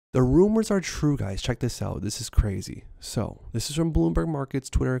The rumors are true, guys. Check this out. This is crazy. So this is from Bloomberg Markets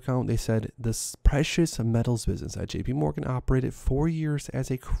Twitter account. They said this precious metals business at JP Morgan operated 4 years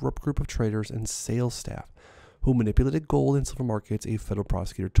as a corrupt group of traders and sales staff who manipulated gold and silver markets, a federal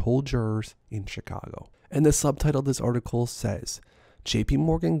prosecutor told jurors in Chicago. And the subtitle of this article says, JP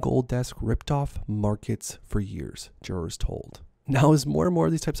Morgan Gold Desk ripped off markets for years, jurors told. Now, as more and more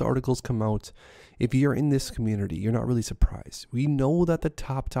of these types of articles come out, if you're in this community, you're not really surprised. We know that the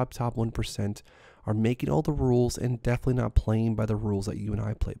top 1% are making all the rules and definitely not playing by the rules that you and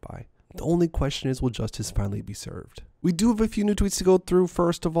I play by. The only question is, will justice finally be served? We do have a few new tweets to go through.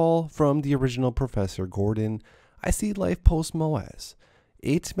 First of all, from the original Professor Gordon, I see life post Moaz.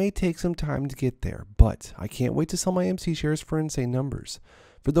 It may take some time to get there, but I can't wait to sell my AMC shares for insane numbers.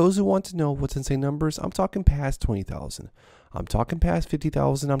 For those who want to know what's insane numbers, I'm talking past 20,000. I'm talking past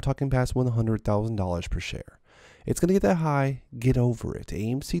 50,000. I'm talking past $100,000 per share. It's going to get that high. Get over it.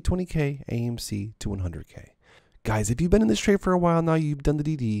 AMC 20K, AMC to 100K. Guys, if you've been in this trade for a while now, you've done the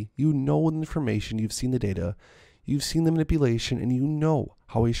DD, you know the information, you've seen the data, you've seen the manipulation, and you know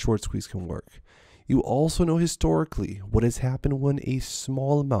how a short squeeze can work. You also know historically what has happened when a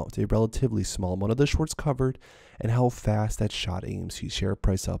relatively small amount of the shorts covered, and how fast that shot AMC's share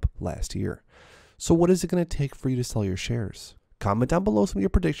price up last year. So what is it going to take for you to sell your shares? Comment down below some of your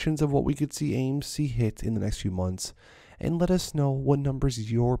predictions of what we could see AMC hit in the next few months, and let us know what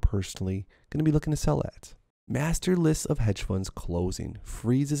numbers you're personally going to be looking to sell at. Master list of hedge funds closing,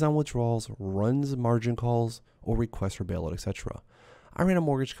 freezes on withdrawals, runs margin calls, or requests for bailout, etc. I ran a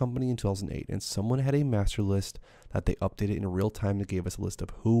mortgage company in 2008, and someone had a master list that they updated in real time that gave us a list of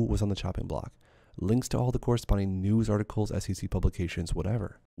who was on the chopping block. Links to all the corresponding news articles, SEC publications,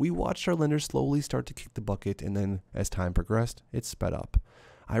 whatever. We watched our lenders slowly start to kick the bucket, and then as time progressed, it sped up.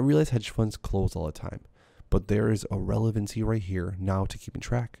 I realized hedge funds close all the time, but there is a relevancy right here now to keeping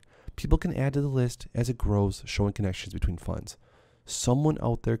track. People can add to the list as it grows, showing connections between funds. Someone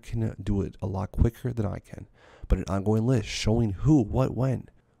out there can do it a lot quicker than I can, but an ongoing list showing who, what, when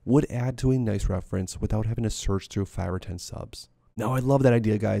would add to a nice reference without having to search through 5 or 10 subs. Now, I love that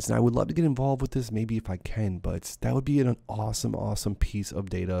idea, guys, and I would love to get involved with this maybe if I can, but that would be an awesome piece of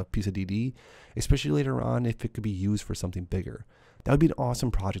data, piece of DD, especially later on if it could be used for something bigger. That would be an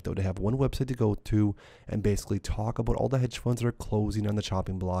awesome project, though, to have one website to go to and basically talk about all the hedge funds that are closing on the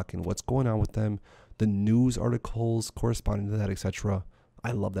chopping block and what's going on with them, the news articles corresponding to that, etc.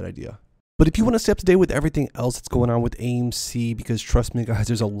 I love that idea. But if you want to stay up to date with everything else that's going on with AMC, because trust me, guys,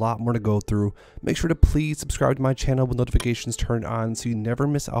 there's a lot more to go through, make sure to please subscribe to my channel with notifications turned on so you never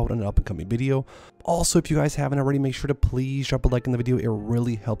miss out on an up-and-coming video. Also, if you guys haven't already, make sure to please drop a like in the video. It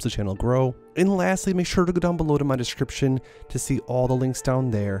really helps the channel grow. And lastly, make sure to go down below to my description to see all the links down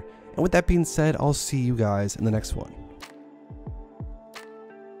there. And with that being said, I'll see you guys in the next one.